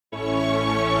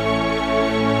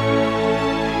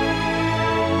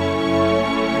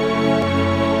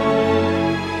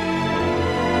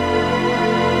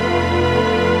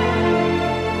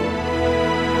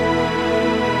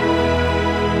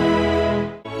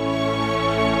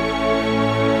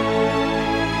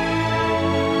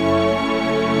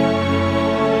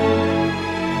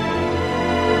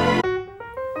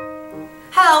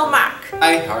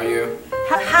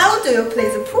you play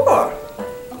the pool?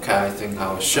 Okay, I think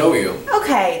I'll show you.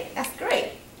 Okay, that's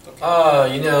great.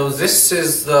 You know, this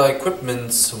is the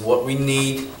equipment, what we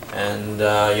need, and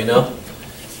you know,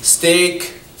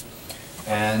 stick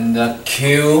and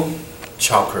cue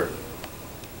choker.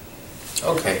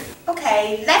 Okay.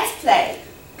 Okay, let's play.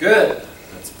 Good.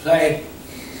 Let's play.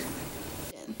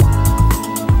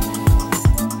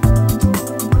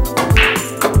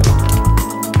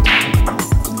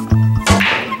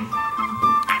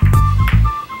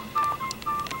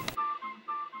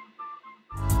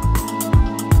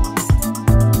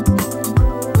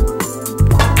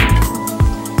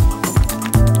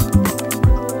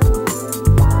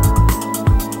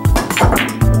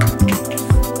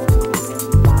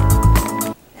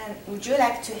 Would you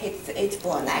like to hit the 8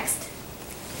 ball next?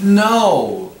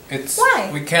 No,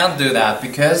 Why? we can't do that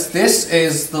because this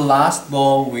is the last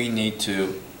ball. We need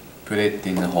to put it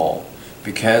in the hole,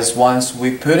 because once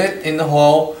we put it in the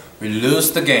hole, we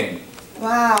lose the game.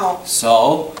 Wow.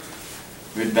 So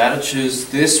we'd better choose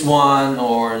this one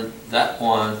or that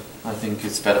one. I think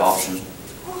it's a better option.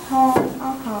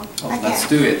 Okay. Let's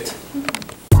do it.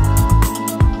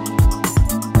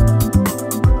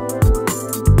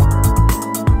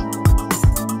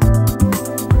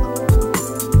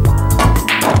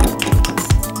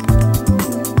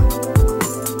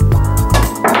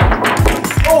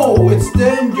 Oh, it's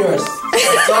dangerous.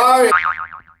 Sorry.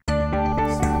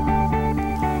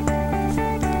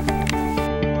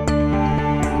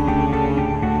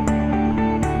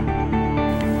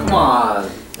 Come on,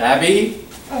 Abby.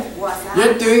 What's that?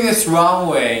 You're doing this wrong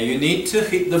way. You need to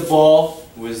hit the ball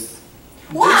with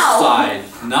this side,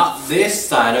 not this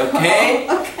side, okay?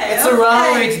 Okay. It's a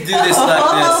wrong way to do this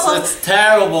like this. It's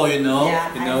terrible, you know.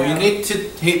 Yeah, you know, I know. you need to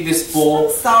hit this ball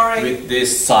Sorry. with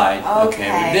this side. Okay,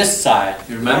 with this side.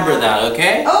 You remember that,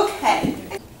 okay? Okay.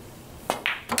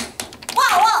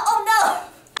 Wow, oh no!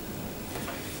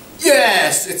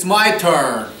 Yes, it's my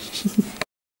turn.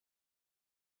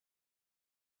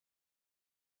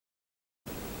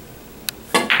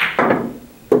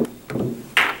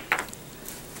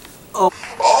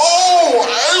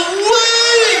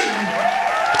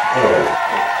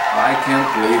 I can't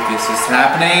believe this is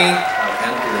happening. I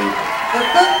can't believe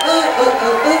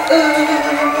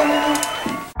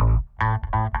it.